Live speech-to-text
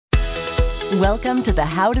Welcome to the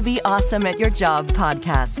How to Be Awesome at Your Job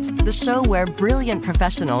podcast, the show where brilliant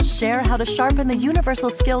professionals share how to sharpen the universal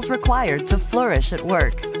skills required to flourish at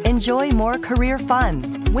work. Enjoy more career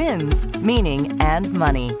fun, wins, meaning, and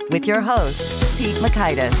money with your host, Pete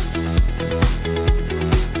Mockaitis.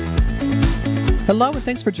 Hello, and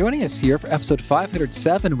thanks for joining us here for episode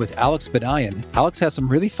 507 with Alex Badayan. Alex has some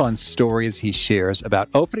really fun stories he shares about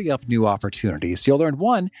opening up new opportunities. You'll learn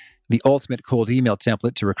 1, the ultimate cold email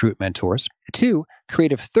template to recruit mentors. 2,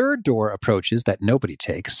 creative third door approaches that nobody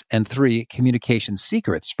takes. And 3, communication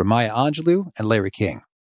secrets from Maya Angelou and Larry King.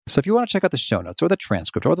 So if you want to check out the show notes or the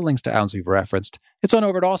transcript or the links to items we've referenced, it's on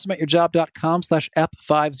over at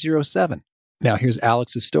awesomeatyourjob.com/ep507. Now here's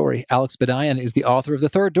Alex's story. Alex Badayan is the author of The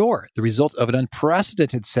Third Door, the result of an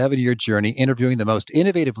unprecedented 7-year journey interviewing the most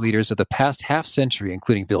innovative leaders of the past half century,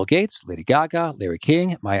 including Bill Gates, Lady Gaga, Larry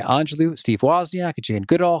King, Maya Angelou, Steve Wozniak, Jane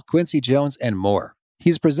Goodall, Quincy Jones, and more.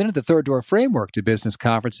 He's presented the Third Door framework to business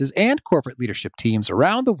conferences and corporate leadership teams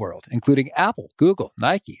around the world, including Apple, Google,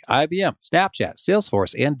 Nike, IBM, Snapchat,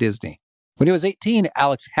 Salesforce, and Disney. When he was 18,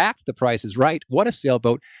 Alex hacked The Price is Right, won a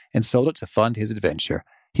sailboat, and sold it to fund his adventure.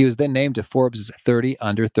 He was then named to Forbes' 30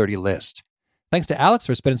 Under 30 list. Thanks to Alex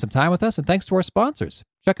for spending some time with us, and thanks to our sponsors.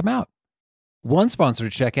 Check them out. One sponsor to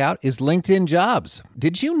check out is LinkedIn Jobs.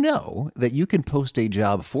 Did you know that you can post a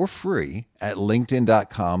job for free at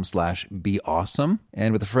linkedin.com/beawesome?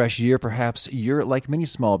 And with a fresh year, perhaps you're like many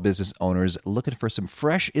small business owners looking for some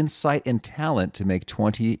fresh insight and talent to make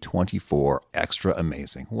 2024 extra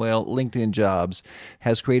amazing. Well, LinkedIn Jobs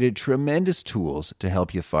has created tremendous tools to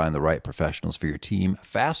help you find the right professionals for your team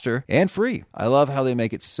faster and free. I love how they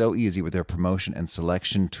make it so easy with their promotion and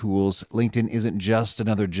selection tools. LinkedIn isn't just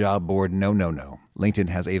another job board. No. LinkedIn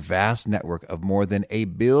has a vast network of more than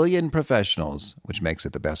 1 billion professionals, which makes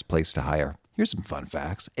it the best place to hire. Here's some fun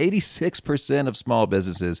facts. 86% of small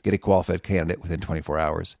businesses get a qualified candidate within 24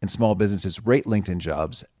 hours, and small businesses rate LinkedIn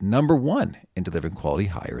Jobs number 1 in delivering quality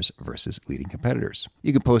hires versus leading competitors.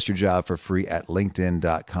 You can post your job for free at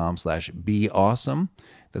linkedin.com/beawesome.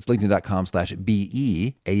 That's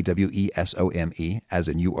linkedin.com/BEAWESOME, as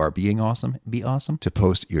in you are being awesome, be awesome, to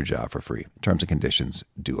post your job for free. Terms and conditions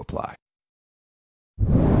do apply.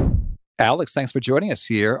 Alex, thanks for joining us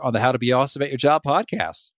here on the How to Be Awesome at Your Job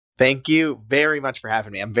podcast. Thank you very much for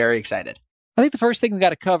having me. I'm very excited. I think the first thing we got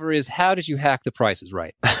to cover is, how did you hack The Price is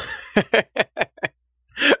Right?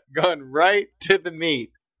 Going right to the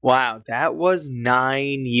meat. Wow, that was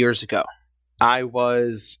 9 years ago. I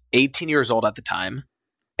was 18 years old at the time,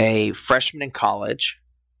 a freshman in college.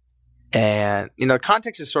 And, the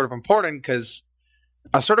context is sort of important because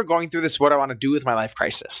I was sort of going through this what I want to do with my life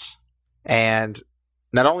crisis. And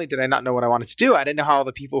not only did I not know what I wanted to do, I didn't know how all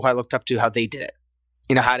the people who I looked up to, how they did it.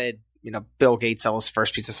 How did, Bill Gates sell his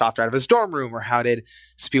first piece of software out of his dorm room? Or how did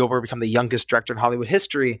Spielberg become the youngest director in Hollywood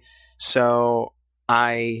history? So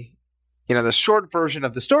the short version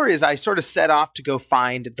of the story is I sort of set off to go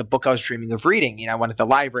find the book I was dreaming of reading. I went to the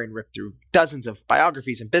library and ripped through dozens of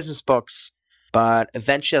biographies and business books, but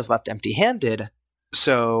eventually I was left empty-handed.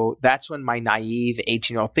 So that's when my naive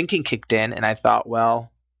 18-year-old thinking kicked in, and I thought,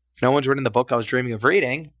 well, if no one's written the book I was dreaming of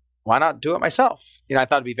reading, why not do it myself? I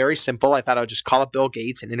thought it'd be very simple. I thought I would just call up Bill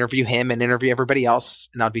Gates and interview him and interview everybody else,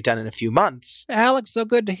 and I'd be done in a few months. Alex, so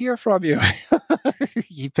good to hear from you.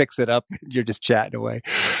 He picks it up, and you're just chatting away.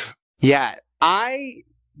 Yeah, I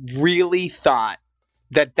really thought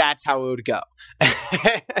that that's how it would go.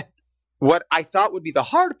 What I thought would be the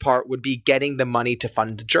hard part would be getting the money to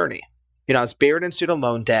fund the journey. I was buried in student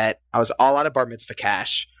loan debt. I was all out of bar mitzvah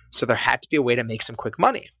cash. So there had to be a way to make some quick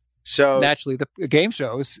money. So naturally, the game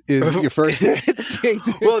shows is your first instinct.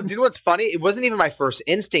 Well, you know what's funny? It wasn't even my first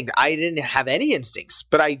instinct. I didn't have any instincts,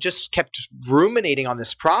 but I just kept ruminating on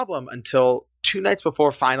this problem until 2 nights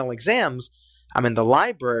before final exams. I'm in the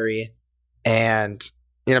library and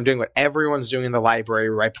I'm doing what everyone's doing in the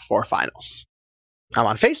library right before finals. I'm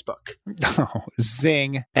on Facebook. Oh,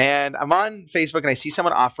 zing. And I'm on Facebook and I see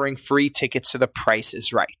someone offering free tickets to The Price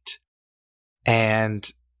is Right. And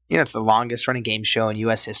it's the longest running game show in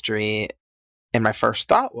U.S. history. And my first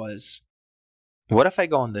thought was, what if I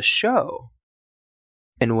go on the show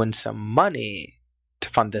and win some money to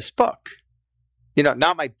fund this book?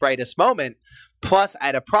 Not my brightest moment. Plus, I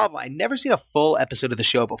had a problem. I'd never seen a full episode of the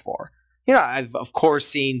show before. I've, of course,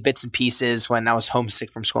 seen bits and pieces when I was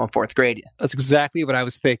homesick from school in 4th grade. That's exactly what I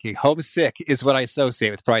was thinking. Homesick is what I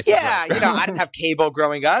associate with Price is Right. Yeah, I didn't have cable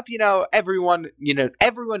growing up. Everyone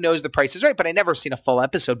knows The Price is Right, but I never seen a full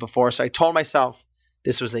episode before. So I told myself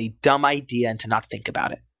this was a dumb idea and to not think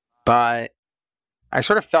about it. But I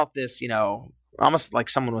sort of felt this, almost like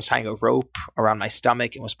someone was tying a rope around my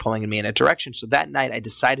stomach and was pulling me in a direction. So that night I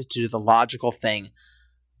decided to do the logical thing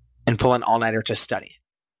and pull an all-nighter to study.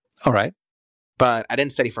 All right. But I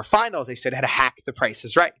didn't study for finals. I said I had to hack The Price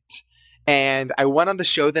is Right. And I went on the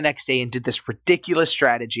show the next day and did this ridiculous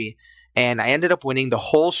strategy. And I ended up winning the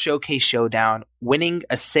whole showcase showdown, winning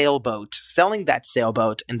a sailboat, selling that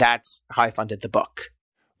sailboat. And that's how I funded the book.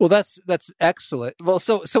 Well, that's excellent. Well,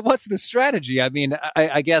 so what's the strategy? I mean,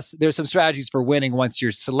 I guess there's some strategies for winning once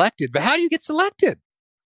you're selected, but how do you get selected?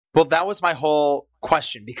 Well, that was my whole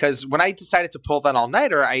question, because when I decided to pull that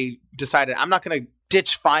all-nighter, I decided I'm not going to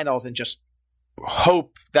ditch finals and just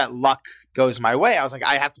hope that luck goes my way. I was like,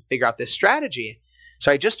 I have to figure out this strategy.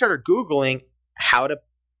 So I just started Googling how to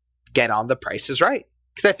get on The Price is Right,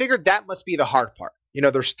 because I figured that must be the hard part. You know,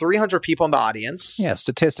 there's 300 people in the audience. Yeah,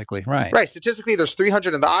 statistically, right. Right. Statistically, there's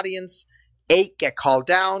 300 in the audience. 8 get called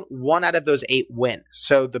down. 1 out of those 8 win.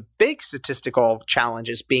 So the big statistical challenge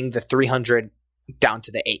is being the 300 down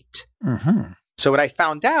to the 8. Mm-hmm. So what I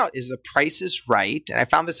found out is The Price is Right, and I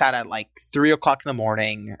found this out at like 3 o'clock in the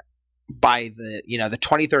morning by the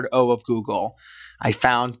 23rd O of Google. I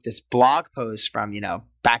found this blog post from,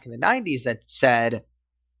 back in the 90s that said,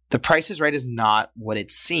 The Price is Right is not what it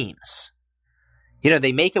seems.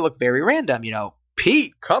 They make it look very random,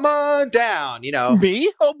 Pete, come on down,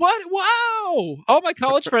 Me? Oh, what? Wow. All my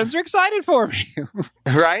college friends are excited for me.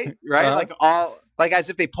 Right? Like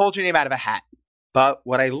as if they pulled your name out of a hat. But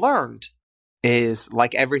what I learned is,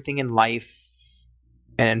 like everything in life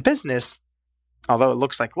and in business, although it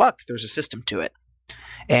looks like luck, there's a system to it.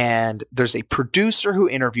 And there's a producer who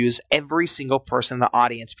interviews every single person in the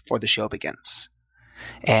audience before the show begins.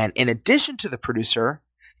 And in addition to the producer,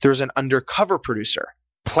 there's an undercover producer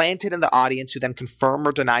planted in the audience who then confirms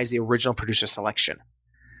or denies the original producer selection.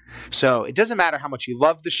 So it doesn't matter how much you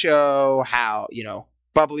love the show, how,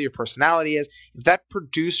 bubbly your personality is. If that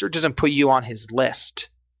producer doesn't put you on his list,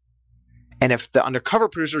 and if the undercover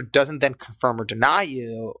producer doesn't then confirm or deny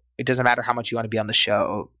you, it doesn't matter how much you want to be on the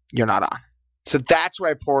show, you're not on. So that's where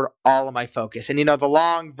I poured all of my focus. And, the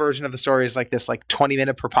long version of the story is like this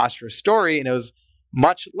 20-minute preposterous story. And it was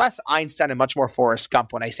much less Einstein and much more Forrest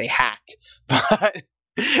Gump when I say hack. But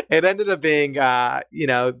it ended up being,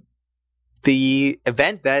 the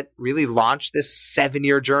event that really launched this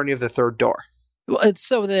 7-year journey of The Third Door. Well, and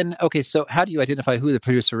so then, okay, so how do you identify who the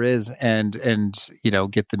producer is and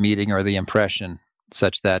get the meeting or the impression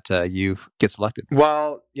such that you get selected?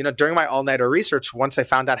 Well, during my all-nighter research, once I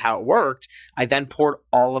found out how it worked, I then poured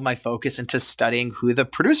all of my focus into studying who the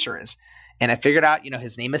producer is. And I figured out,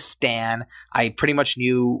 his name is Stan. I pretty much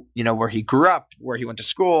knew, where he grew up, where he went to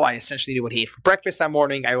school. I essentially knew what he ate for breakfast that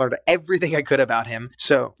morning. I learned everything I could about him.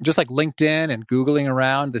 So just like LinkedIn and Googling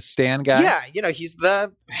around the Stan guy? Yeah, he's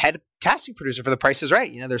the head casting producer for The Price is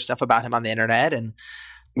Right. There's stuff about him on the internet. And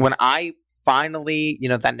when I finally,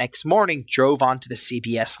 that next morning drove onto the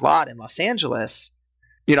CBS lot in Los Angeles,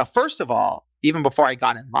 first of all, even before I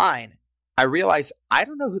got in line, I realized I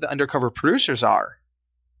don't know who the undercover producers are.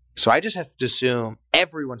 So I just have to assume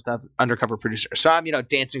everyone's the undercover producer. So I'm,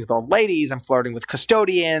 dancing with old ladies. I'm flirting with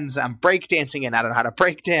custodians. I'm breakdancing and I don't know how to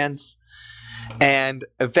breakdance. And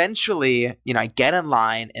eventually, I get in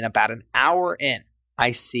line, and about an hour in,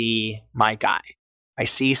 I see my guy. I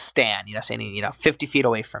see Stan, standing, 50 feet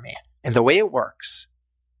away from me. And the way it works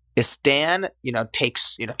is Stan,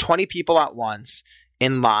 takes, 20 people at once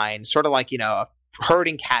in line, sort of like,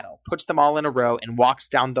 herding cattle, puts them all in a row and walks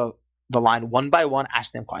down the line one by one,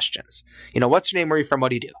 asking them questions. What's your name? Where are you from? What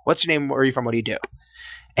do you do? What's your name? Where are you from? What do you do?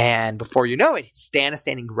 And before you know it, Stan is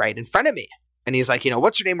standing right in front of me. And he's like,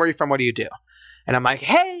 what's your name? Where are you from? What do you do? And I'm like,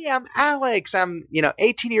 hey, I'm Alex. I'm,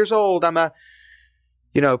 18 years old. I'm a,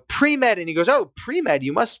 pre-med. And he goes, oh, pre-med,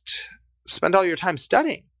 you must spend all your time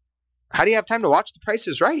studying. How do you have time to watch The Price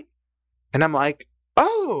is Right? And I'm like,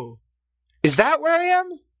 oh, is that where I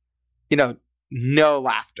am? No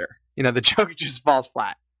laughter. The joke just falls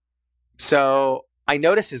flat. So I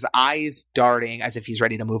notice his eyes darting as if he's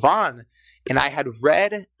ready to move on. And I had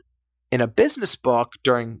read in a business book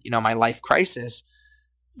during, my life crisis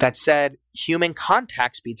that said human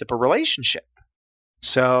contact speeds up a relationship.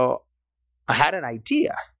 So I had an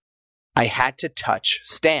idea. I had to touch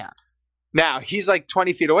Stan. Now, he's like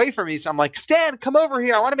 20 feet away from me. So I'm like, Stan, come over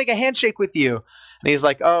here. I want to make a handshake with you. And he's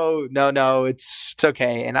like, oh, no, it's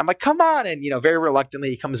okay. And I'm like, come on. And, very reluctantly,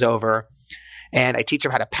 he comes over. And I teach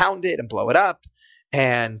him how to pound it and blow it up.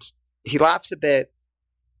 And he laughs a bit.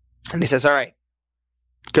 And he says, all right,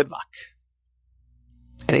 good luck.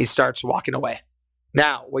 And he starts walking away.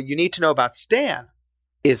 Now, what you need to know about Stan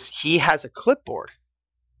is he has a clipboard,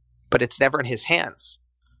 but it's never in his hands.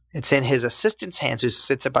 It's in his assistant's hands, who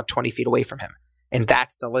sits about 20 feet away from him. And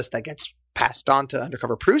that's the list that gets passed on to the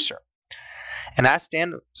undercover producer. And as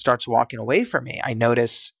Stan starts walking away from me, I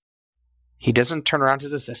notice he doesn't turn around to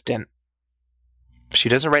his assistant. She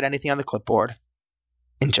doesn't write anything on the clipboard.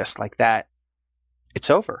 And just like that, it's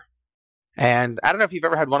over. And I don't know if you've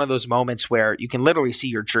ever had one of those moments where you can literally see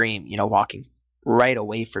your dream, walking right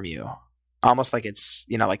away from you. Almost like it's,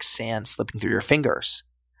 like sand slipping through your fingers.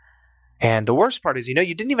 And the worst part is, you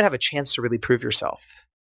didn't even have a chance to really prove yourself.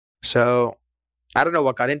 So I don't know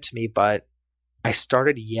what got into me, but I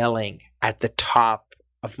started yelling at the top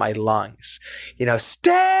of my lungs,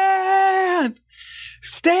 Stan!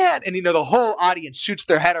 Stan! And, the whole audience shoots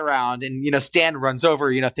their head around, and, Stan runs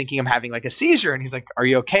over, thinking I'm having like a seizure. And he's like, "Are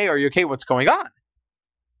you okay? Are you okay? What's going on?"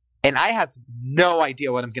 And I have no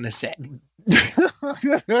idea what I'm going to say.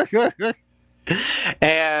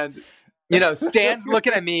 And, Stan's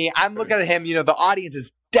looking at me. I'm looking at him. The audience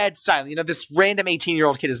is dead silent. This random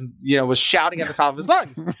 18-year-old kid is, was shouting at the top of his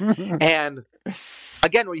lungs. And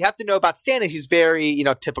again, what you have to know about Stan is he's very,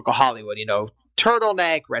 typical Hollywood,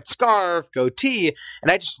 turtleneck, red scarf, goatee. And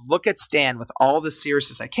I just look at Stan with all the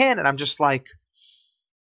seriousness I can. And I'm just like,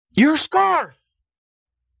 "Your scarf."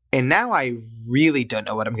 And now I really don't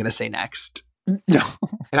know what I'm going to say next. No.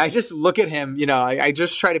 And I just look at him, I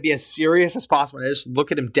just try to be as serious as possible. And I just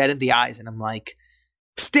look at him dead in the eyes. And I'm like,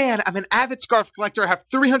 "Stan, I'm an avid scarf collector. I have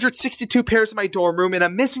 362 pairs in my dorm room, and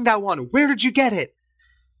I'm missing that one. Where did you get it?"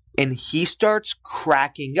 And he starts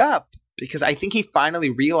cracking up because I think he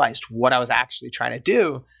finally realized what I was actually trying to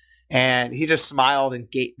do. And he just smiled and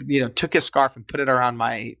took his scarf and put it around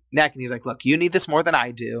my neck. And he's like, "Look, you need this more than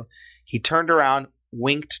I do." He turned around,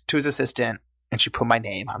 winked to his assistant, and she put my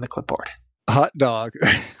name on the clipboard. Hot dog.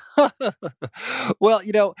 Well,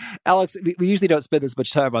 Alex, we usually don't spend this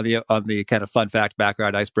much time on the kind of fun fact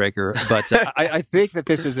background icebreaker, but I think that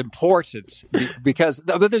this is important because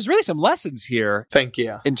there's really some lessons here. Thank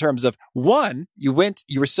you. In terms of, one, you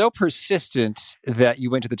were so persistent that you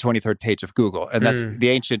went to the 23rd page of Google, and that's the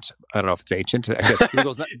ancient. I don't know if it's ancient. I guess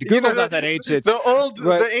Google's not that ancient.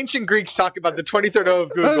 The ancient Greeks talk about the 23rd O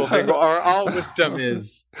of Google, or all wisdom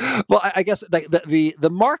is. Well, I guess the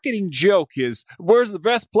marketing joke is, where's the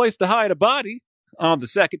best place to hide a body? On the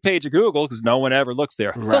second page of Google, because no one ever looks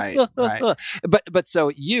there. Right. But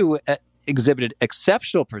so you exhibited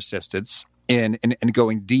exceptional persistence in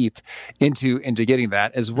going deep into getting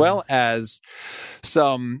that, as well as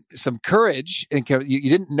some courage. And you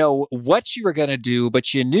didn't know what you were going to do,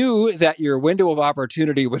 but you knew that your window of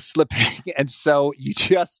opportunity was slipping, and so you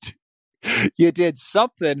did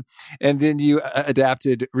something, and then you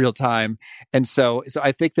adapted real time. And so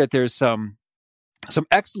I think that there's some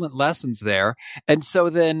excellent lessons there. And so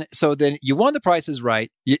then you won the Price is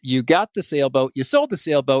Right. You got the sailboat, you sold the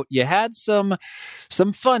sailboat, you had some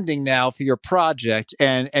funding now for your project.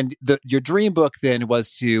 And your dream book then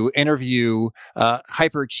was to interview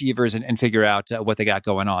hyperachievers and figure out what they got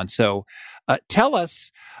going on. So tell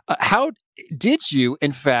us, how did you,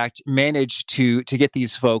 in fact, manage to get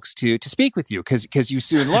these folks to speak with you? Because you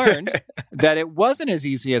soon learned that it wasn't as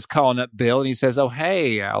easy as calling up Bill and he says, "Oh,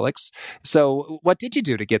 hey, Alex." So what did you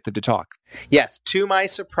do to get them to talk? Yes, to my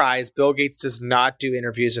surprise, Bill Gates does not do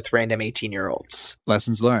interviews with random 18-year-olds.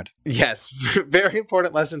 Lessons learned. Yes, very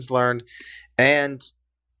important lessons learned. And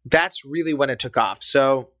that's really when it took off.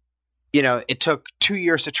 So, it took 2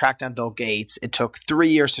 years to track down Bill Gates. It took 3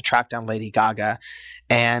 years to track down Lady Gaga.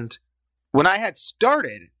 And when I had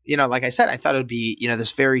started, like I said, I thought it would be,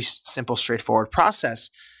 this very simple, straightforward process.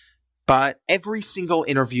 But every single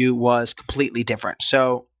interview was completely different.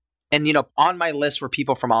 So, and, on my list were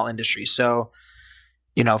people from all industries. So,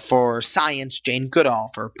 for science, Jane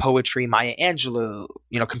Goodall; for poetry, Maya Angelou;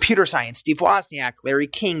 computer science, Steve Wozniak; Larry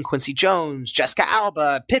King, Quincy Jones; Jessica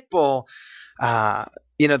Alba; Pitbull;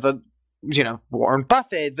 Warren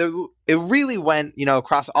Buffett. It really went,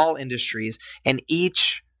 across all industries, and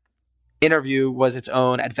each interview was its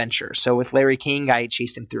own adventure. So with Larry King, I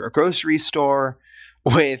chased him through a grocery store.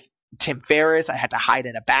 With Tim Ferriss, I had to hide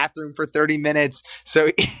in a bathroom for 30 minutes.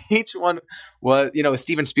 So each one was, with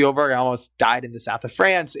Steven Spielberg, I almost died in the south of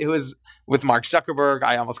France. It was with Mark Zuckerberg,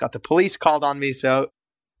 I almost got the police called on me. So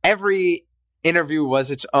every interview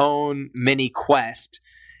was its own mini quest.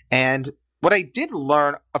 And what I did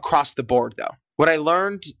learn across the board, though, what I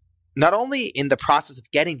learned not only in the process of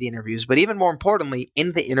getting the interviews, but even more importantly,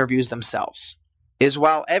 in the interviews themselves, is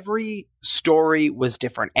while every story was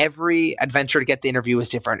different, every adventure to get the interview was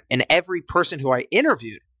different, and every person who I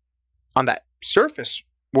interviewed on that surface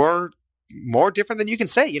were more different than you can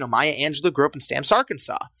say. Maya Angelou grew up in Stamps,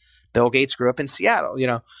 Arkansas. Bill Gates grew up in Seattle.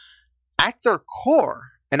 At their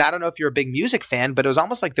core, And I don't know if you're a big music fan, but it was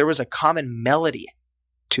almost like there was a common melody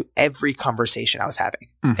to every conversation I was having.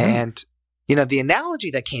 Mm-hmm. And, the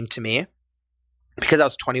analogy that came to me, because I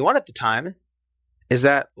was 21 at the time, is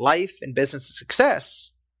that life and business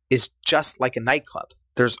success is just like a nightclub.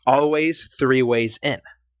 There's always 3 ways in.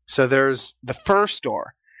 So there's the first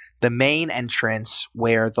door, the main entrance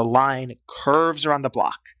where the line curves around the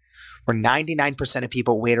block, where 99% of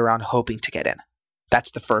people wait around hoping to get in.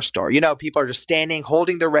 That's the first door. People are just standing,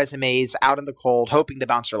 holding their resumes out in the cold, hoping the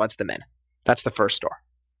bouncer lets them in. That's the first door.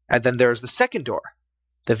 And then there's the second door,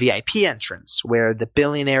 the VIP entrance, where the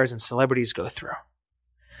billionaires and celebrities go through.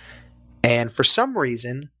 And for some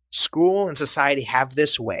reason, school and society have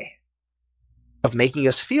this way of making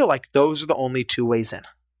us feel like those are the only 2 ways in.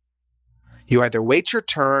 You either wait your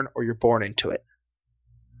turn or you're born into it.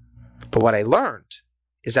 But what I learned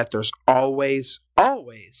is that there's always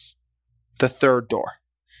the third door.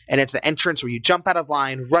 And it's the entrance where you jump out of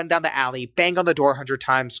line, run down the alley, bang on the door 100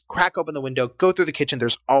 times, crack open the window, go through the kitchen.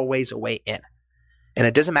 There's always a way in. And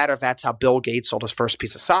it doesn't matter if that's how Bill Gates sold his first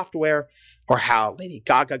piece of software or how Lady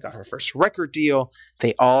Gaga got her first record deal.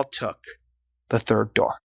 They all took the third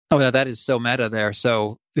door. Oh, yeah, that is so meta there.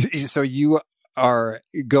 So you are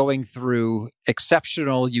going through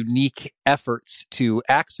exceptional, unique efforts to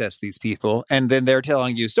access these people, and then they're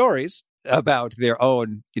telling you stories about their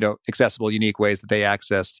own, accessible, unique ways that they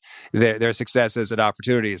accessed their successes and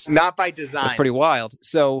opportunities. Not by design. That's pretty wild.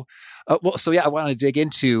 So, I want to dig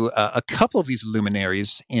into a couple of these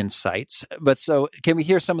luminaries' insights. But so, can we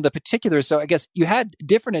hear some of the particulars? So, I guess you had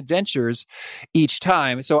different adventures each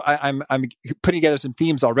time. So, I'm putting together some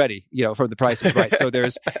themes already, from The Price is Right. So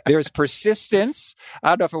there's persistence. I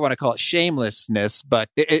don't know if I want to call it shamelessness, but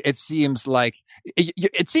it seems like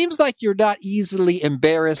you're not easily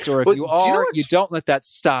embarrassed, or if you are, you don't let that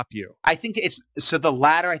stop you. I think the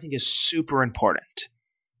latter. I think is super important.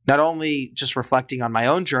 Not only just reflecting on my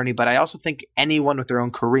own journey, but I also think anyone with their own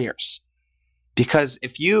careers. Because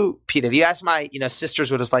Pete, if you ask my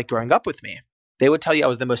sisters what it's like growing up with me, they would tell you I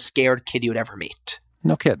was the most scared kid you would ever meet.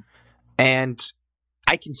 No kid. And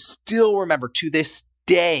I can still remember to this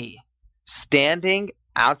day standing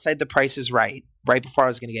outside The Price is Right before I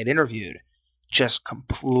was going to get interviewed, just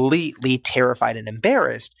completely terrified and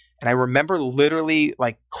embarrassed. And I remember literally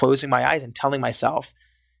like closing my eyes and telling myself,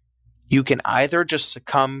 you can either just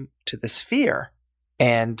succumb to this fear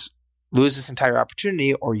and lose this entire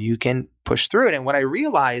opportunity, or you can push through it. And what I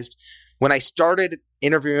realized when I started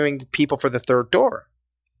interviewing people for the third door,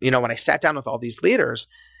 when I sat down with all these leaders,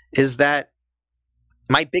 is that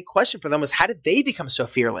my big question for them was, how did they become so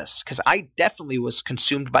fearless? Because I definitely was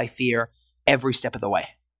consumed by fear every step of the way.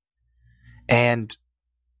 And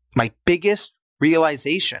my biggest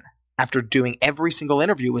realization after doing every single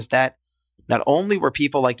interview was that not only were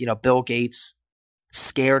people like, Bill Gates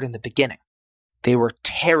scared in the beginning, they were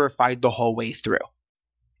terrified the whole way through.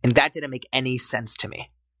 And that didn't make any sense to me.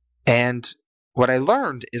 And what I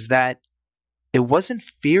learned is that it wasn't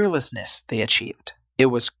fearlessness they achieved. It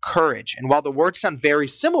was courage. And while the words sound very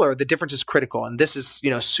similar, the difference is critical. And this is,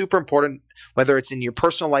 super important, whether it's in your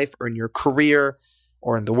personal life or in your career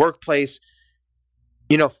or in the workplace.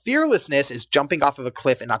 Fearlessness is jumping off of a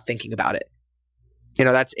cliff and not thinking about it.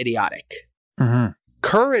 That's idiotic. Mm-hmm.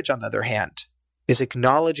 Courage, on the other hand, is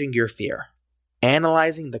acknowledging your fear,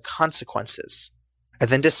 analyzing the consequences, and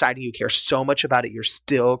then deciding you care so much about it, you're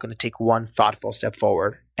still going to take one thoughtful step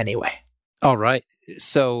forward anyway. All right.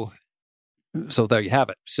 So there you have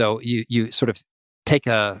it. So you sort of take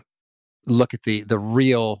a look at the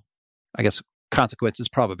real, I guess, consequences,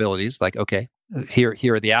 probabilities, like, okay, here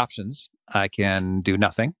are the options. I can do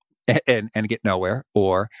nothing and get nowhere,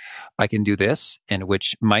 or I can do this, and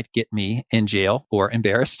which might get me in jail or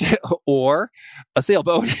embarrassed or a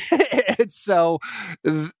sailboat. And so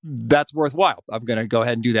that's worthwhile. I'm going to go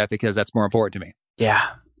ahead and do that because that's more important to me.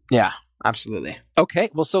 Yeah, absolutely. Okay.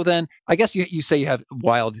 Well, so then I guess you say you have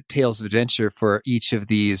wild tales of adventure for each of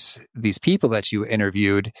these people that you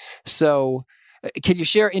interviewed. So can you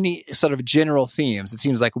share any sort of general themes? It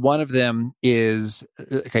seems like one of them is,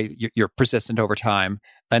 okay, you're persistent over time.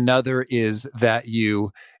 Another is that you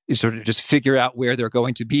sort of just figure out where they're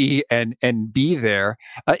going to be and be there.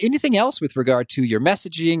 Anything else with regard to your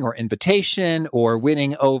messaging or invitation or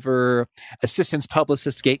winning over assistants,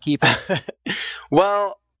 publicists, gatekeepers?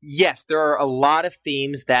 Well, yes, there are a lot of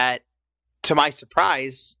themes that, to my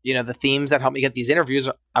surprise, the themes that help me get these interviews,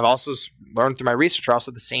 I've also learned through my research, are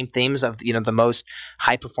also the same themes of, the most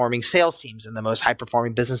high-performing sales teams and the most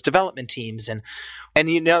high-performing business development teams. And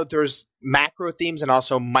there's macro themes and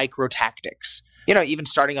also micro tactics. Even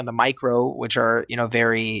starting on the micro, which are,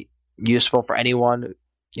 very useful for anyone,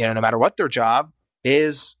 no matter what their job.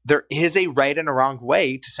 is there is a right and a wrong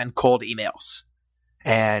way to send cold emails.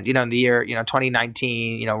 And, in the year,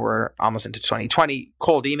 2019, we're almost into 2020,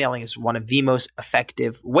 cold emailing is one of the most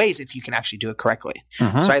effective ways if you can actually do it correctly.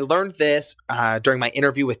 So I learned this during my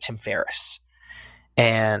interview with Tim Ferriss.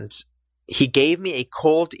 And he gave me a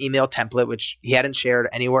cold email template, which he hadn't shared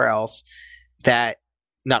anywhere else, that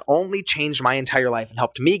not only changed my entire life and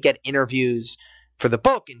helped me get interviews for the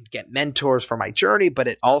book and get mentors for my journey, but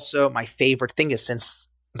it also, my favorite thing is since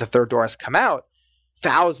The Third Door has come out,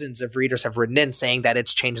 thousands of readers have written in saying that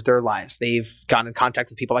it's changed their lives. They've gotten in contact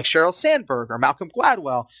with people like Sheryl Sandberg or Malcolm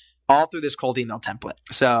Gladwell, all through this cold email template.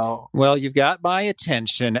 So, well, you've got my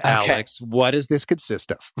attention, Alex. What does this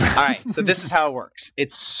consist of? All right. So this is how it works.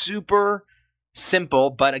 It's super simple,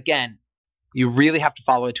 but again, you really have to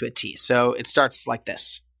follow it to a T. So it starts like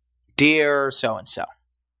this. Dear so-and-so,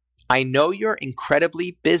 I know you're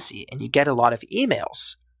incredibly busy and you get a lot of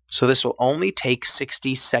emails. So this will only take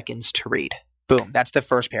 60 seconds to read. Boom. That's the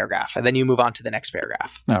first paragraph. And then you move on to the next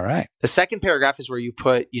paragraph. All right. The second paragraph is where you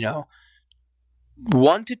put,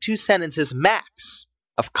 1 to 2 sentences max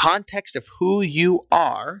of context of who you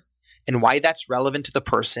are and why that's relevant to the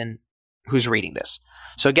person who's reading this.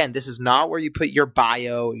 So again, this is not where you put your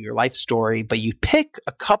bio, your life story, but you pick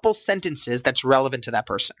a couple sentences that's relevant to that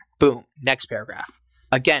person. Boom. Next paragraph.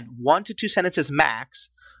 Again, 1 to 2 sentences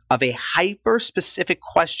max of a hyper-specific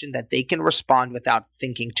question that they can respond without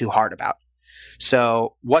thinking too hard about.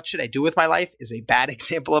 So what should I do with my life is a bad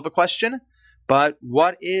example of a question, but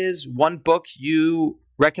what is one book you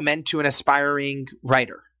recommend to an aspiring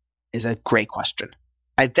writer is a great question.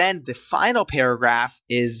 And then the final paragraph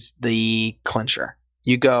is the clincher.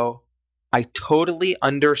 You go, I totally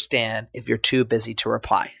understand if you're too busy to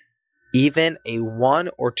reply. Even a 1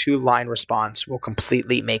 or 2 line response will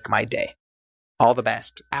completely make my day. All the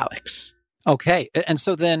best, Alex. Okay. And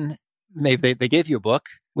so then maybe they gave you a book,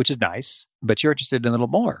 which is nice, but you're interested in a little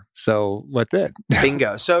more. So what then?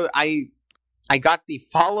 Bingo. So I got the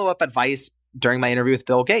follow-up advice during my interview with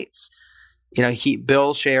Bill Gates.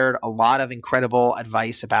 Bill shared a lot of incredible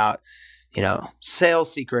advice about,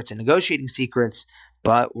 sales secrets and negotiating secrets.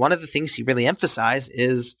 But one of the things he really emphasized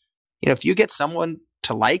is, if you get someone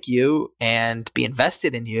to like you and be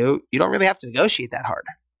invested in you, you don't really have to negotiate that hard.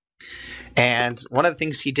 And one of the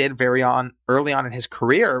things he did early on in his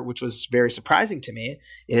career, which was very surprising to me,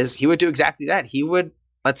 is he would do exactly that. He would,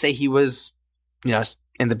 let's say he was,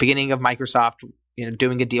 in the beginning of Microsoft,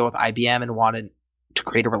 doing a deal with IBM and wanted to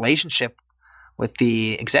create a relationship with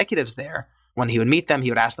the executives there. When he would meet them, he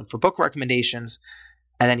would ask them for book recommendations.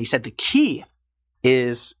 And then he said the key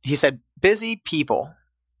is, he said, busy people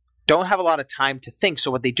don't have a lot of time to think.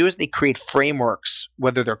 So what they do is they create frameworks,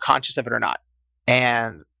 whether they're conscious of it or not.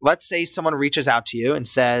 And let's say someone reaches out to you and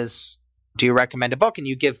says, do you recommend a book? And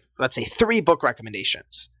you give, let's say, 3 book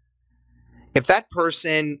recommendations. If that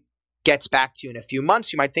person gets back to you in a few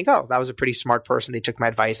months, you might think, oh, that was a pretty smart person. They took my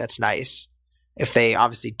advice. That's nice. If they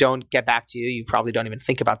obviously don't get back to you, you probably don't even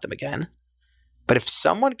think about them again. But if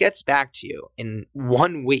someone gets back to you in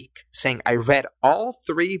 1 week saying, I read all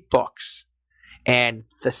 3 books and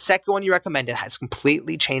the second one you recommended has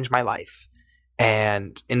completely changed my life,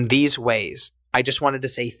 and in these ways, I just wanted to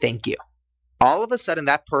say thank you. All of a sudden,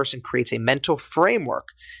 that person creates a mental framework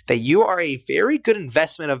that you are a very good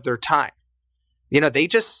investment of their time. They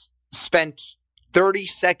just spent 30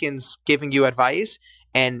 seconds giving you advice,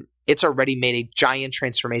 and it's already made a giant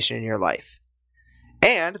transformation in your life.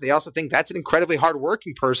 And they also think that's an incredibly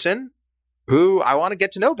hardworking person who I want to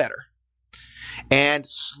get to know better. And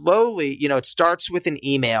slowly, it starts with an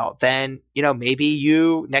email. Then, maybe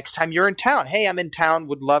you, next time you're in town, hey, I'm in town,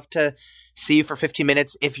 would love to see you for 15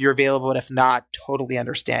 minutes if you're available. And if not, totally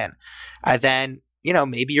understand. Then,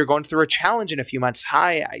 maybe you're going through a challenge in a few months.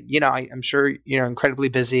 Hi, I'm sure you're incredibly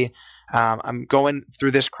busy. I'm going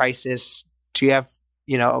through this crisis. Do you have,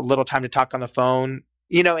 a little time to talk on the phone?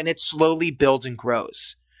 And it slowly builds and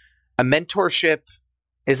grows. A mentorship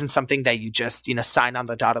isn't something that you just, sign on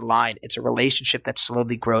the dotted line. It's a relationship that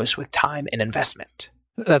slowly grows with time and investment.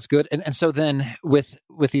 That's good. And so then with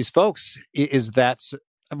these folks, is that,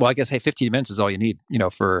 well, I guess, hey, 15 minutes is all you need,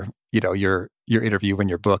 for, your interview and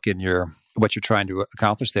your book and what you're trying to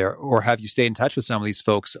accomplish there. Or have you stayed in touch with some of these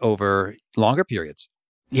folks over longer periods?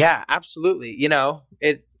 Yeah, absolutely.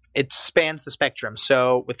 It spans the spectrum.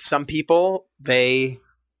 So with some people, with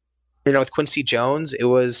Quincy Jones, it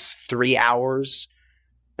was 3 hours,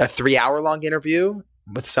 a 3-hour-long interview.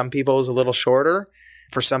 With some people, it was a little shorter.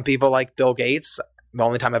 For some people like Bill Gates, the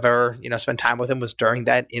only time I've ever, spent time with him was during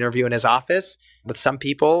that interview in his office. With some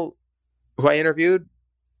people who I interviewed,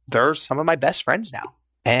 they're some of my best friends now.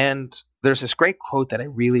 And there's this great quote that I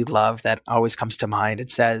really love that always comes to mind.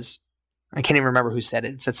 It says, I can't even remember who said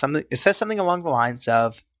it. It says something along the lines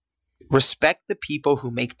of, respect the people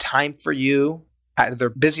who make time for you out of their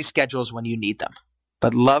busy schedules when you need them,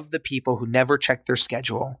 but love the people who never check their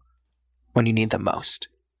schedule when you need them most.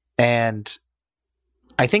 And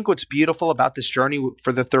I think what's beautiful about this journey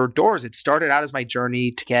for the Third Door is it started out as my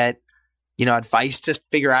journey to get, advice to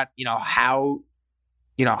figure out, how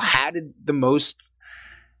did the most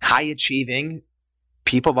high achieving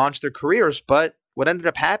people launch their careers. But what ended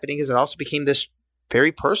up happening is it also became this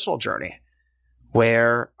very personal journey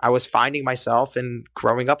where I was finding myself and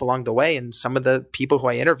growing up along the way. And some of the people who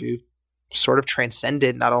I interviewed sort of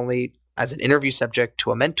transcended not only as an interview subject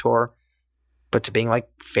to a mentor, but to being like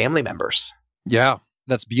family members. Yeah,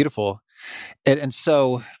 that's beautiful. And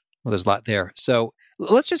so, well, there's a lot there. So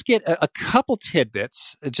let's just get a couple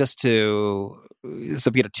tidbits just so we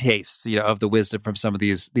get a taste, of the wisdom from some of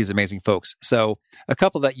these amazing folks. So a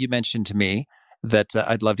couple that you mentioned to me that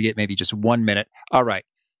I'd love to get maybe just 1 minute. All right.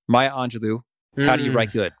 Maya Angelou, how do you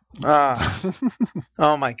write good?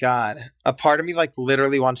 Oh my God. A part of me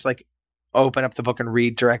literally wants to open up the book and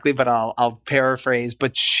read directly, but I'll paraphrase.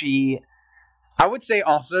 But I would say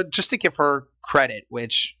also, just to give her credit,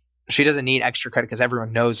 which she doesn't need extra credit because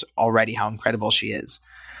everyone knows already how incredible she is.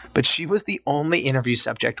 But she was the only interview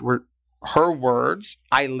subject where her words,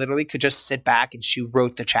 I literally could just sit back and she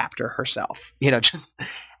wrote the chapter herself. Just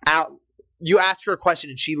out. You ask her a question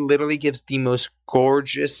and she literally gives the most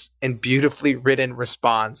gorgeous and beautifully written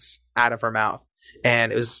response out of her mouth.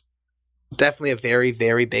 And it was definitely a very,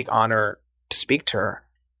 very big honor to speak to her.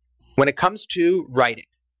 When it comes to writing,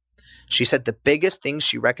 she said the biggest thing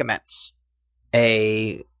she recommends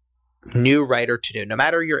a new writer to do, no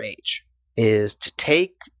matter your age, is to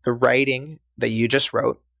take the writing that you just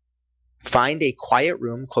wrote, find a quiet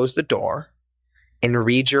room, close the door, and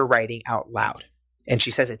read your writing out loud. And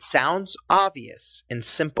she says it sounds obvious and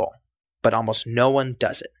simple, but almost no one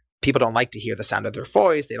does it. People don't like to hear the sound of their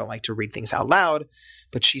voice. They don't like to read things out loud.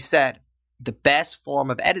 But she said the best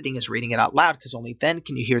form of editing is reading it out loud because only then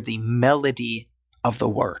can you hear the melody of the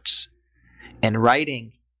words. And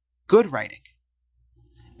writing, good writing,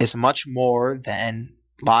 is much more than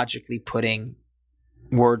logically putting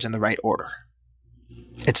words in the right order.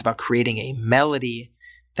 It's about creating a melody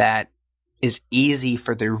that is easy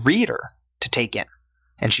for the reader to take in.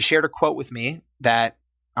 And she shared a quote with me that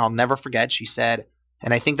I'll never forget. She said,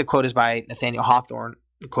 and I think the quote is by Nathaniel Hawthorne.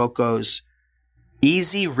 The quote goes,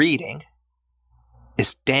 "Easy reading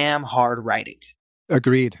is damn hard writing."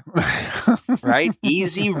 Agreed. Right?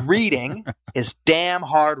 Easy reading is damn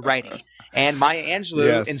hard writing. And Maya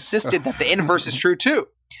Angelou insisted that the inverse is true too.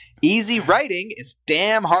 Easy writing is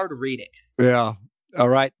damn hard reading. Yeah. All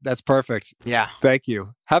right. That's perfect. Yeah. Thank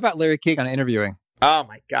you. How about Larry King on interviewing? Oh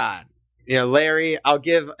my God. Larry, I'll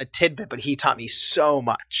give a tidbit, but he taught me so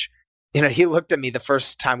much. He looked at me the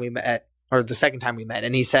first time we met, or the second time we met,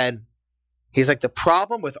 and he's like, the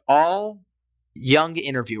problem with all young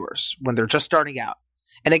interviewers when they're just starting out,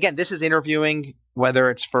 and again, this is interviewing, whether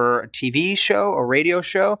it's for a TV show, a radio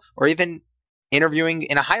show, or even interviewing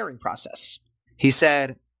in a hiring process. He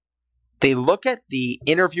said, they look at the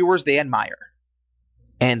interviewers they admire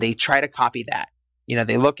and they try to copy that.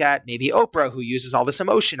 They look at maybe Oprah, who uses all this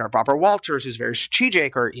emotion, or Barbara Walters, who's very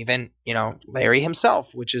strategic, or even, Larry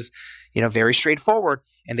himself, which is, very straightforward.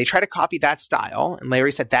 And they try to copy that style. And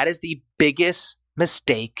Larry said that is the biggest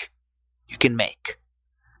mistake you can make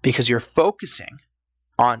because you're focusing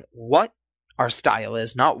on what our style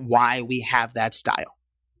is, not why we have that style.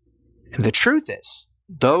 And the truth is,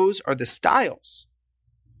 those are the styles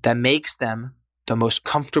that makes them the most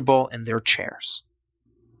comfortable in their chairs.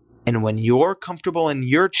 And when you're comfortable in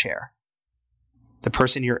your chair, the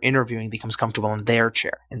person you're interviewing becomes comfortable in their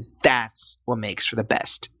chair. And that's what makes for the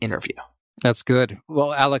best interview. That's good.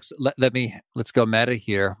 Well, Alex, let's go meta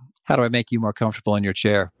here. How do I make you more comfortable in your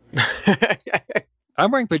chair?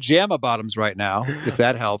 I'm wearing pajama bottoms right now, if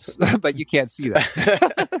that helps, but you can't see that.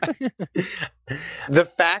 The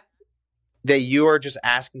fact that you are just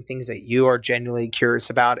asking things that you are genuinely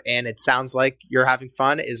curious about, and it sounds like you're having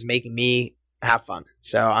fun, is making me have fun.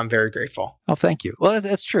 So I'm very grateful. Oh, thank you. Well,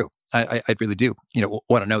 that's true. I really do,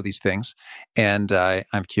 want to know these things, and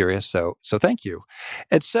I'm curious. So thank you.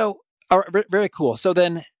 And so, all right, very cool. So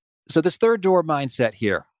this third door mindset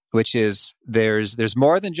here, which is there's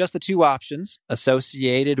more than just the two options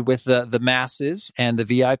associated with the masses and the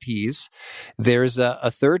VIPs. There's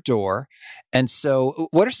a third door. And so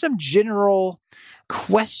what are some general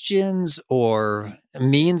questions or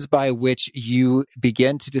means by which you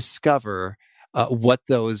begin to discover what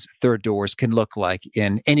those third doors can look like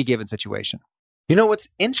in any given situation? You know, what's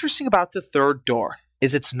interesting about the third door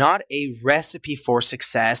is it's not a recipe for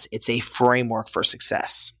success. It's a framework for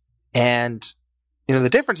success. And, the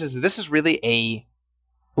difference is that this is really a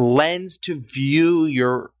lens to view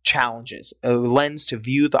your challenges, a lens to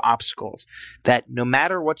view the obstacles, that no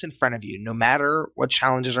matter what's in front of you, no matter what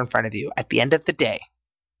challenges are in front of you, at the end of the day,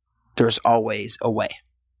 there's always a way.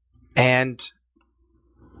 And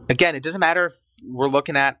again, it doesn't matter if we're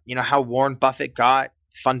looking at, how Warren Buffett got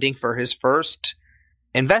funding for his first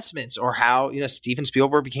investments, or how, Steven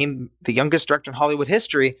Spielberg became the youngest director in Hollywood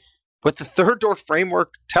history. What the third door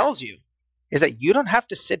framework tells you is that you don't have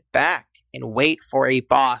to sit back and wait for a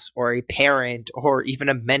boss or a parent or even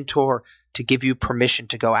a mentor to give you permission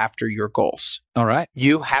to go after your goals. All right.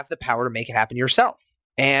 You have the power to make it happen yourself.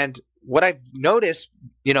 And what I've noticed,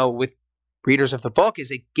 with readers of the book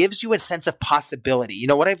is it gives you a sense of possibility.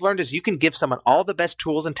 What I've learned is you can give someone all the best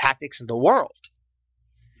tools and tactics in the world,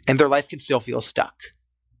 and their life can still feel stuck.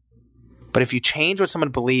 But if you change what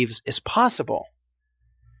someone believes is possible,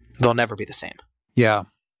 they'll never be the same. Yeah,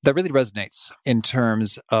 that really resonates in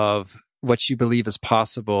terms of what you believe is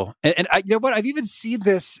possible. And I, I've even seen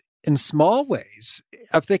this in small ways.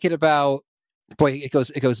 I'm thinking about, it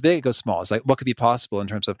goes big, it goes small. It's like, what could be possible in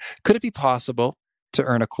terms of, could it be possible to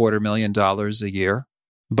earn $250,000 a year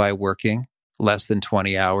by working less than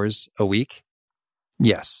 20 hours a week?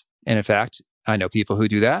 Yes. And in fact, I know people who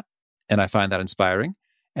do that, and I find that inspiring.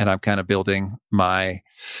 And I'm kind of building my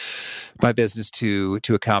business to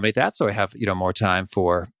accommodate that. So I have, more time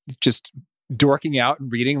for just dorking out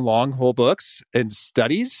and reading long whole books and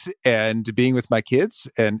studies and being with my kids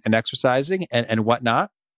and exercising and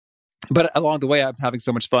whatnot. But along the way, I'm having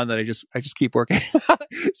so much fun that I just keep working.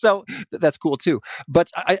 So that's cool too.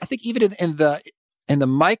 But I think even in the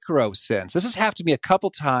micro sense, this has happened to me a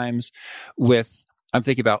couple times with, I'm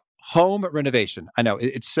thinking about home renovation. I know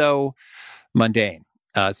it's so mundane.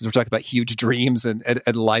 Since we're talking about huge dreams and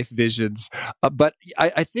life visions. But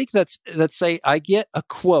I think let's say I get a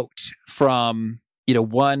quote from,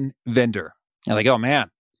 one vendor. And like, oh man,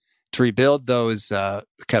 to rebuild those kind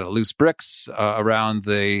of loose bricks around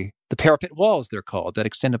the parapet walls, they're called, that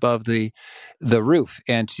extend above the roof.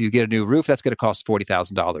 And to get a new roof, that's going to cost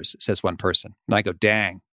 $40,000, says one person. And I go,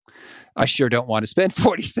 dang, I sure don't want to spend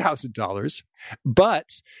 $40,000.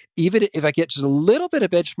 But even if I get just a little bit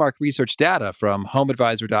of benchmark research data from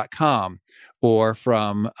HomeAdvisor.com or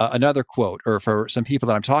from another quote or for some people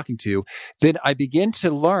that I'm talking to, then I begin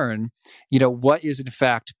to learn, what is in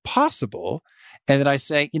fact possible. And then I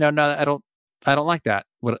say, no, I don't like that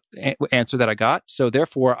answer that I got. So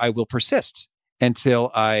therefore, I will persist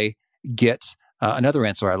until I get another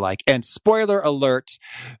answer I like. And spoiler alert,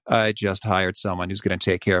 I just hired someone who's going to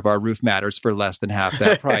take care of our roof matters for less than half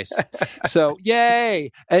that price. So yay.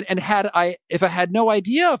 And if I had no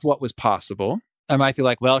idea of what was possible, I might be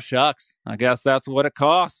like, well, shucks, I guess that's what it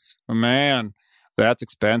costs. Man, that's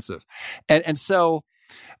expensive. And so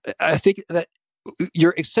I think that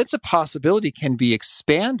your sense of possibility can be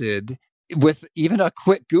expanded with even a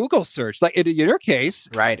quick Google search. Like in your case.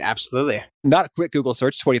 Right, absolutely. Not a quick Google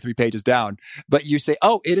search, 23 pages down, but you say,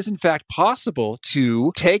 oh, it is in fact possible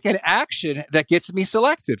to take an action that gets me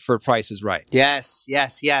selected for Price is Right. Yes.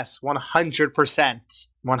 100%.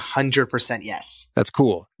 100% yes. That's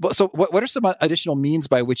cool. So what are some additional means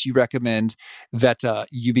by which you recommend that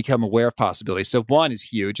you become aware of possibilities? So one is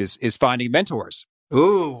huge, is finding mentors.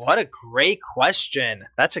 Ooh, what a great question.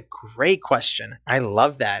 That's a great question. I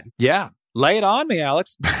love that. Yeah. Lay it on me,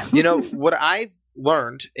 Alex. What I've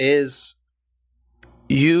learned is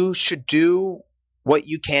you should do what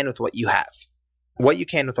you can with what you have. What you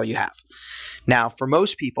can with what you have. Now, for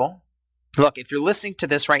most people, look, if you're listening to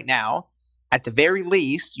this right now, at the very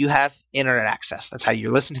least, you have internet access. That's how you're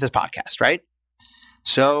listening to this podcast, right?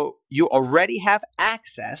 So you already have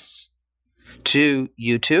access to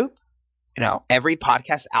YouTube, every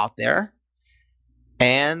podcast out there,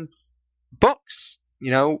 and books.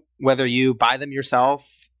 Whether you buy them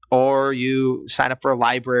yourself or you sign up for a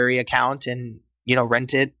library account and,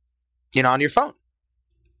 rent it, on your phone.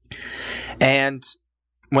 And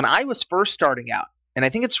when I was first starting out, and I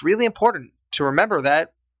think it's really important to remember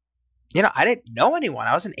that, I didn't know anyone.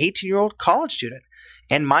 I was an 18-year-old college student.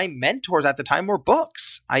 And my mentors at the time were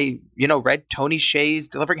books. I, read Tony Hsieh's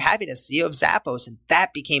Delivering Happiness, CEO of Zappos, and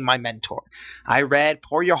that became my mentor. I read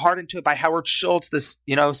Pour Your Heart Into It by Howard Schultz, this,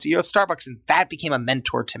 CEO of Starbucks, and that became a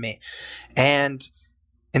mentor to me. And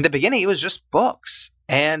in the beginning, it was just books.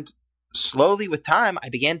 And slowly with time, I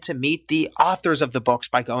began to meet the authors of the books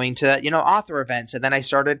by going to, author events. And then I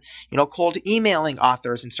started, cold emailing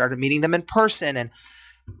authors and started meeting them in person. And,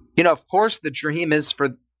 of course, the dream is for,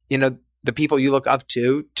 the people you look up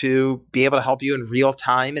to be able to help you in real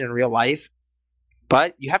time and in real life.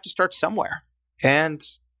 But you have to start somewhere. And,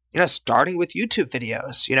 starting with YouTube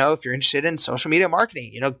videos, if you're interested in social media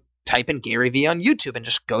marketing, type in Gary Vee on YouTube and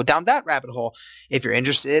just go down that rabbit hole. If you're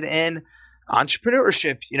interested in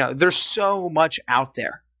entrepreneurship, there's so much out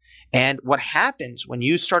there. And what happens when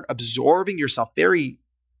you start absorbing yourself very,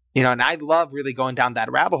 and I love really going down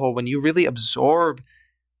that rabbit hole, when you really absorb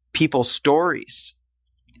people's stories,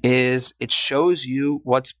 is it shows you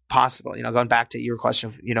what's possible. Going back to your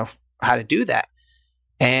question of, how to do that.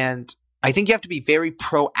 And I think you have to be very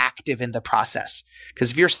proactive in the process,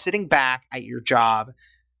 because if you're sitting back at your job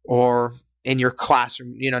or in your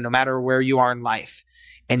classroom, no matter where you are in life,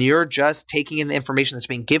 and you're just taking in the information that's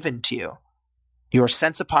being given to you, your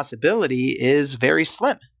sense of possibility is very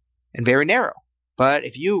slim and very narrow. But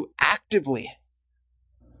if you actively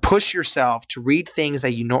push yourself to read things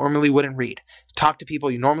that you normally wouldn't read, talk to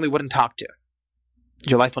people you normally wouldn't talk to,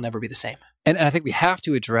 your life will never be the same. And I think we have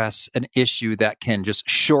to address an issue that can just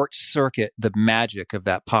short circuit the magic of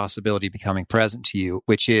that possibility becoming present to you,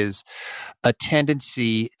 which is a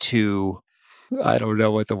tendency to, I don't know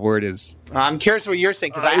what the word is. I'm curious what you're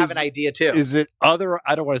saying, because I have an idea too. Is it other?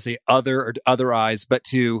 I don't want to say other or otherize, but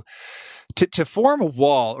to form a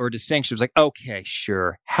wall or a distinction. It's like, okay,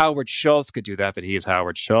 sure, Howard Schultz could do that, but he is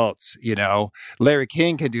Howard Schultz. Larry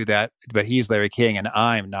King can do that, but he's Larry King, and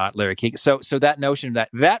I'm not Larry King. So that notion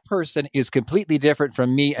that person is completely different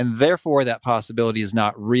from me, and therefore that possibility is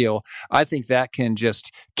not real, I think that can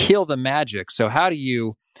just kill the magic. So how do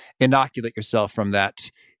you inoculate yourself from that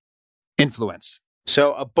influence?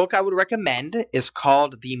 So a book I would recommend is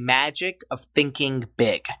called The Magic of Thinking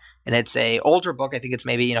Big. And it's an older book. I think it's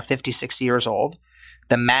maybe 50, 60 years old.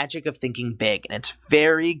 The Magic of Thinking Big. And it's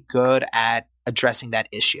very good at addressing that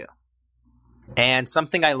issue. And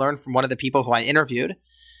something I learned from one of the people who I interviewed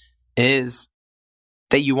is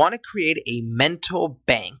that you want to create a mental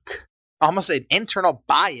bank, almost an internal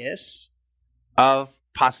bias of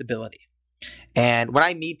possibility. And when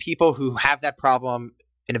I meet people who have that problem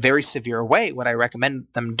in a very severe way, what I recommend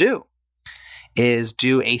them do is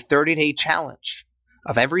do a 30-day challenge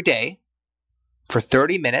of every day for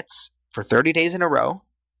 30 minutes for 30 days in a row.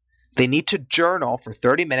 They need to journal for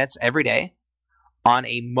 30 minutes every day on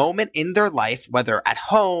a moment in their life, whether at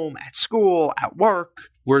home, at school, at work,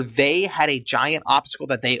 where they had a giant obstacle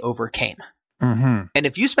that they overcame. Mm-hmm. And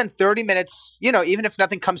if you spend 30 minutes, even if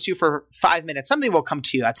nothing comes to you for 5 minutes, something will come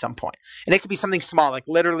to you at some point. And it could be something small, like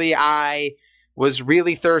literally I was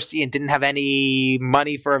really thirsty and didn't have any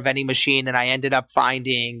money for a vending machine, and I ended up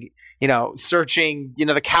finding, searching,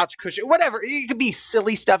 the couch cushion, whatever. It could be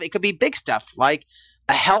silly stuff. It could be big stuff like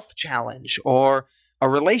a health challenge or a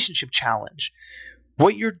relationship challenge.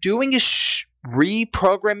 What you're doing is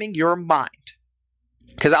reprogramming your mind.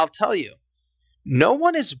 Because I'll tell you, no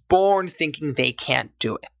one is born thinking they can't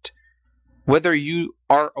do it. Whether you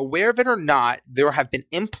are aware of it or not, there have been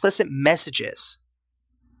implicit messages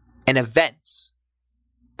and events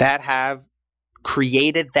that have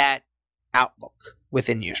created that outlook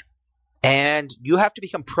within you. And you have to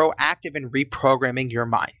become proactive in reprogramming your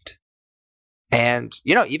mind. And,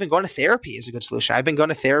 even going to therapy is a good solution. I've been going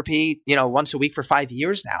to therapy, once a week for 5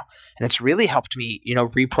 years now. And it's really helped me,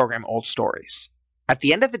 reprogram old stories. At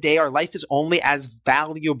the end of the day, our life is only as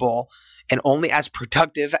valuable and only as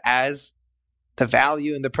productive as the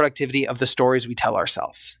value and the productivity of the stories we tell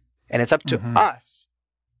ourselves. And it's up to us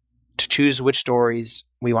to choose which stories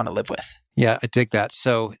we want to live with. Yeah, I dig that.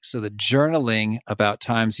 So the journaling about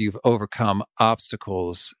times you've overcome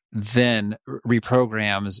obstacles then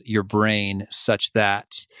reprograms your brain such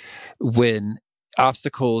that when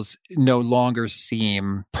obstacles no longer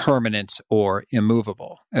seem permanent or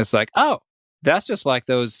immovable, it's like, oh, that's just like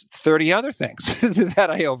those 30 other things that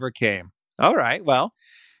I overcame. All right, well,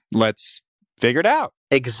 let's figure it out.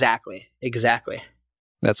 Exactly.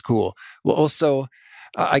 That's cool. Well, also,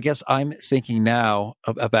 I guess I'm thinking now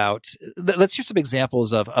about, let's hear some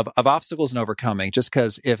examples of obstacles and overcoming, just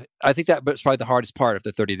because I think that's probably the hardest part of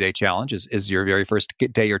the 30-day challenge is your very first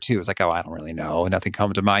day or two. It's like, oh, I don't really know. Nothing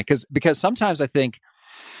comes to mind. Because sometimes I think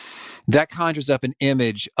that conjures up an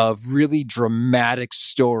image of really dramatic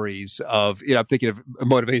stories of, I'm thinking of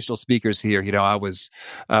motivational speakers here. I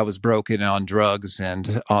was broken on drugs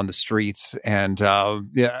and on the streets and,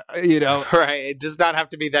 Right. It does not have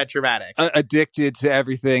to be that dramatic. Addicted to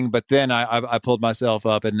everything. But then I pulled myself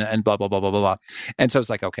up and blah, blah, blah, blah, blah, blah. And so it's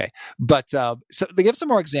like, okay. But, so they give some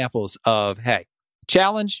more examples of, hey,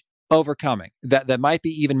 challenge, overcoming that might be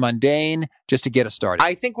even mundane just to get us started.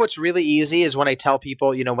 I think what's really easy is when I tell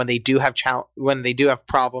people, when they do have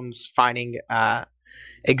problems finding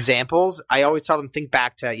examples, I always tell them think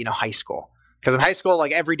back to, high school. Because in high school,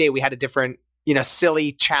 like every day we had a different,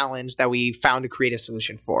 silly challenge that we found a creative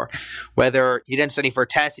solution for. Whether you didn't study for a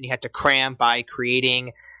test and you had to cram by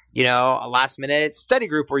creating, a last minute study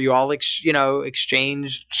group where you all,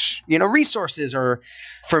 exchanged, resources. Or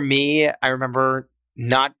for me, I remember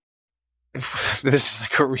this is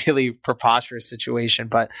like a really preposterous situation,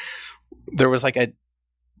 but there was like a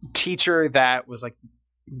teacher that was like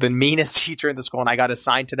the meanest teacher in the school. And I got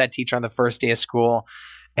assigned to that teacher on the first day of school.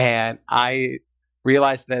 And I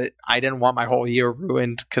realized that I didn't want my whole year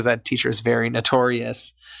ruined because that teacher is very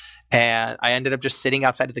notorious. And I ended up just sitting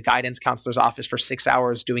outside of the guidance counselor's office for 6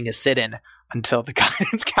 hours doing a sit-in until the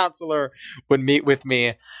guidance counselor would meet with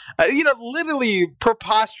me. Literally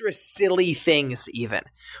preposterous, silly things even.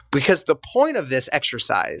 Because the point of this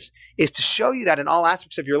exercise is to show you that in all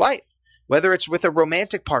aspects of your life, whether it's with a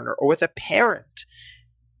romantic partner or with a parent,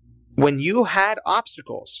 when you had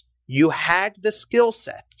obstacles, you had the skill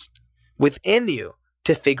sets within you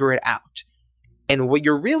to figure it out. And what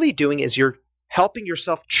you're really doing is you're helping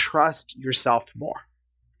yourself trust yourself more.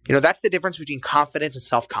 That's the difference between confidence and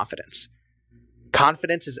self-confidence.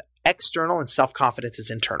 Confidence is external and self-confidence is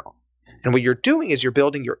internal. And what you're doing is you're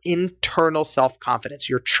building your internal self-confidence,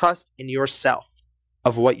 your trust in yourself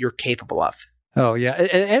of what you're capable of. Oh, yeah.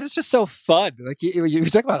 And it's just so fun. Like you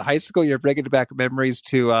talk about high school, you're bringing back memories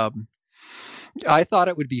to, I thought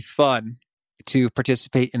it would be fun to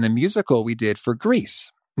participate in the musical we did for Grease.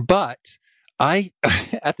 But I,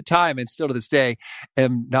 at the time, and still to this day,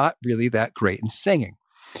 am not really that great in singing.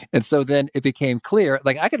 And so then it became clear,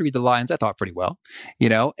 like I could read the lines, I thought pretty well,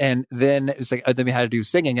 and then it's like, then we had to do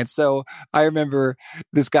singing. And so I remember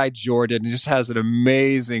this guy, Jordan, just has an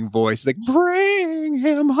amazing voice. He's like, bring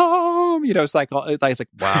him home. It's like, it's like,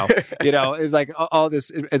 wow, it's like all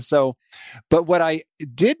this. And so, but what I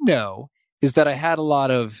did know is that I had a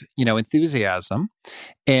lot of, enthusiasm.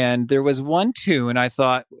 And there was one tune I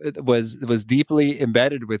thought was deeply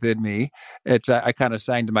embedded within me. I kind of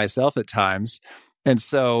sang to myself at times. And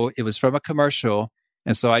so it was from a commercial.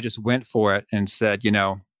 And so I just went for it and said,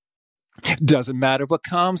 doesn't matter what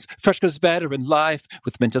comes, fresh goes better in life.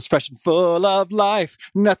 With Mentos fresh and full of life,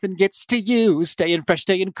 nothing gets to you. Staying fresh,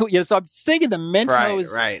 staying cool. So I'm singing the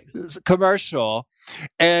Mentos commercial.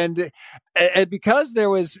 And because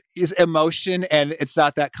there was emotion and it's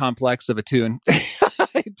not that complex of a tune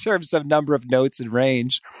in terms of number of notes and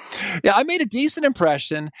range. Yeah, I made a decent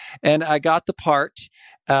impression and I got the part.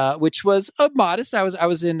 Which was modest. I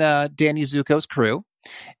was in Danny Zuko's crew,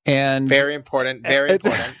 and very important.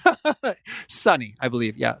 Sonny, I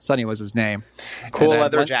believe. Yeah, Sonny was his name. Cool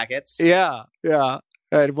leather jackets. Yeah. I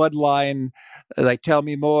had one line like, "Tell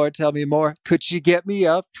me more, tell me more. Could you get me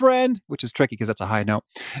a friend?" Which is tricky because that's a high note.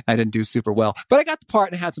 I didn't do super well, but I got the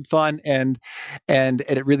part and had some fun, and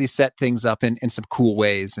it really set things up in some cool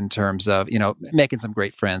ways in terms of making some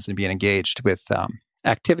great friends and being engaged with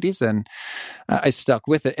activities, and I stuck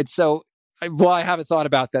with it. And so, I haven't thought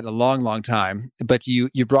about that in a long, long time, but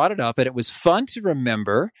you brought it up, and it was fun to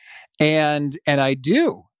remember, and I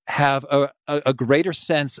do have a greater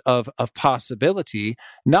sense of possibility,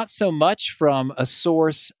 not so much from a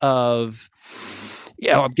source of,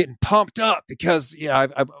 I'm getting pumped up because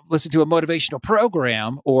I've listened to a motivational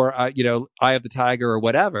program or Eye of the Tiger or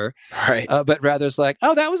whatever, right? But rather it's like,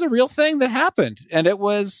 oh, that was a real thing that happened, and it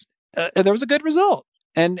was and there was a good result.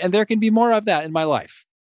 And there can be more of that in my life.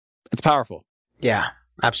 It's powerful. Yeah,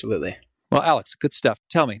 absolutely. Well, Alex, good stuff.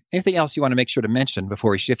 Tell me, anything else you want to make sure to mention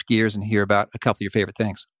before we shift gears and hear about a couple of your favorite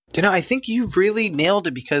things? I think you really nailed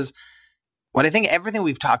it because I think everything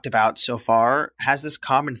we've talked about so far has this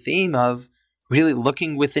common theme of really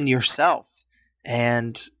looking within yourself.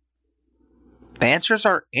 And the answers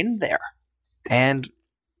are in there. And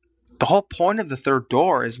the whole point of the third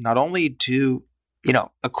door is not only to,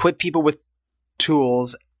 equip people with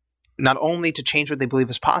tools, not only to change what they believe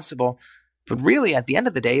is possible, but really at the end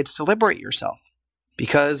of the day, it's to liberate yourself.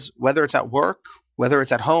 Because whether it's at work, whether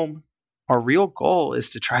it's at home, our real goal is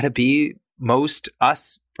to try to be most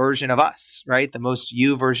us version of us, right? The most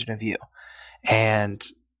you version of you. And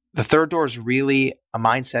the third door is really a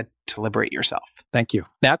mindset to liberate yourself. Thank you.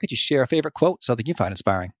 Now, could you share a favorite quote, something you find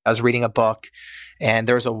inspiring? I was reading a book and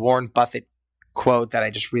there was a Warren Buffett quote that I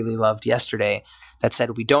just really loved yesterday that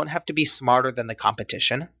said, "We don't have to be smarter than the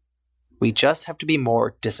competition. We just have to be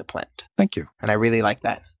more disciplined." Thank you. And I really like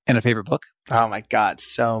that. And a favorite book? Oh my God,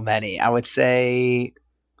 so many. I would say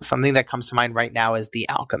something that comes to mind right now is The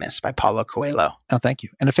Alchemist by Paulo Coelho. Oh, thank you.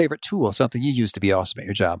 And a favorite tool, something you use to be awesome at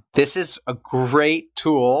your job? This is a great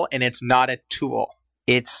tool, and it's not a tool.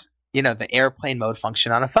 It's, the airplane mode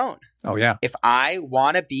function on a phone. Oh, yeah. If I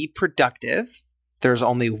want to be productive, there's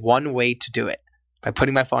only one way to do it, by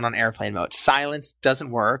putting my phone on airplane mode. Silence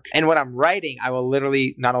doesn't work. And when I'm writing, I will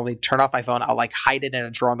literally not only turn off my phone, I'll like hide it in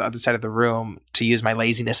a drawer on the other side of the room to use my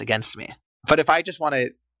laziness against me. But if I just want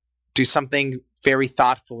to do something very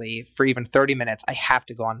thoughtfully for even 30 minutes, I have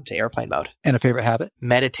to go on to airplane mode. And a favorite habit?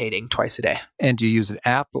 Meditating twice a day. And do you use an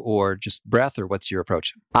app or just breath, or what's your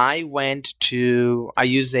approach? I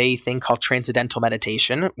use a thing called Transcendental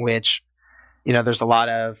Meditation, which, there's a lot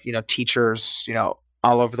of, teachers,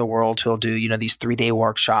 all over the world who'll do, these 3-day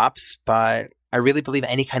workshops. But I really believe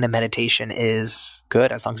any kind of meditation is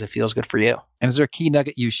good as long as it feels good for you. And is there a key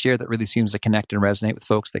nugget you share that really seems to connect and resonate with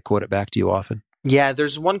folks that quote it back to you often? Yeah,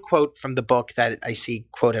 there's one quote from the book that I see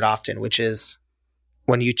quoted often, which is,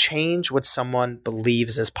 when you change what someone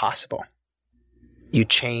believes is possible, you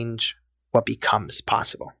change what becomes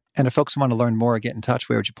possible. And if folks want to learn more or get in touch,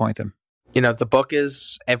 where would you point them? The book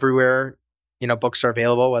is everywhere. Books are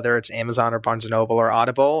available, whether it's Amazon or Barnes & Noble or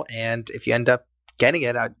Audible. And if you end up getting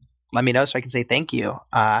it, let me know so I can say thank you.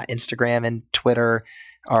 Instagram and Twitter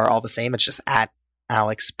are all the same. It's just at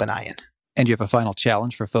Alex Banayan. And you have a final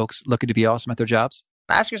challenge for folks looking to be awesome at their jobs?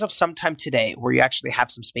 Ask yourself sometime today where you actually have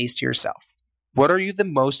some space to yourself. What are you the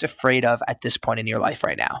most afraid of at this point in your life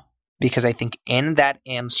right now? Because I think in that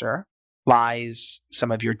answer lies some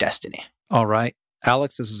of your destiny. All right.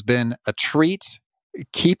 Alex, this has been a treat.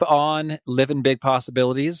 Keep on living big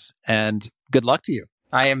possibilities, and good luck to you.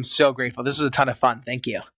 I am so grateful. This was a ton of fun. Thank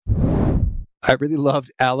you. I really loved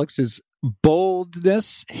Alex's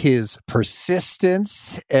boldness, his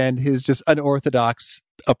persistence, and his just unorthodox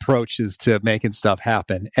approaches to making stuff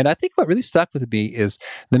happen. And I think what really stuck with me is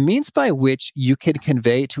the means by which you can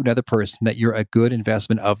convey to another person that you're a good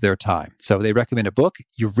investment of their time. So they recommend a book,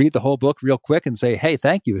 you read the whole book real quick and say, hey,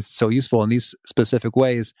 thank you. It's so useful in these specific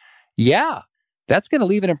ways. Yeah. That's going to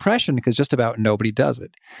leave an impression because just about nobody does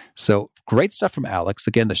it. So great stuff from Alex.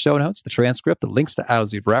 Again, the show notes, the transcript, the links to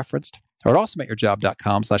items we've referenced are at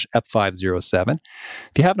awesomeatyourjob.com/ep507.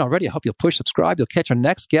 If you haven't already, I hope you'll push subscribe. You'll catch our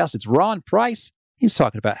next guest. It's Ron Price. He's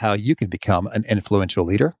talking about how you can become an influential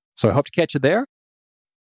leader. So I hope to catch you there.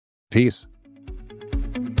 Peace.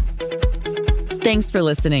 Thanks for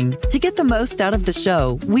listening. To get the most out of the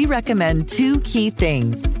show, we recommend 2 key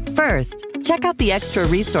things. First, check out the extra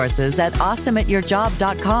resources at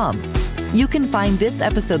awesomeatyourjob.com. You can find this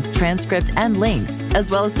episode's transcript and links, as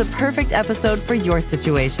well as the perfect episode for your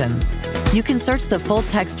situation. You can search the full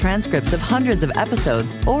text transcripts of hundreds of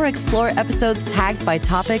episodes or explore episodes tagged by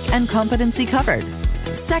topic and competency covered.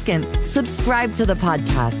 Second, subscribe to the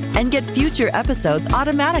podcast and get future episodes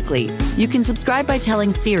automatically. You can subscribe by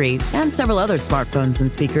telling Siri and several other smartphones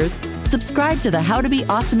and speakers, subscribe to the How to Be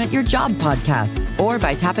Awesome at Your Job podcast, or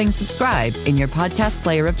by tapping subscribe in your podcast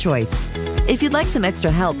player of choice. If you'd like some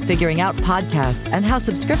extra help figuring out podcasts and how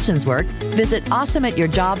subscriptions work, visit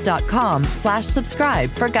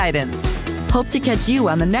awesomeatyourjob.com/subscribe for guidance. Hope to catch you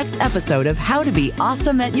on the next episode of How to Be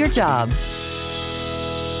Awesome at Your Job.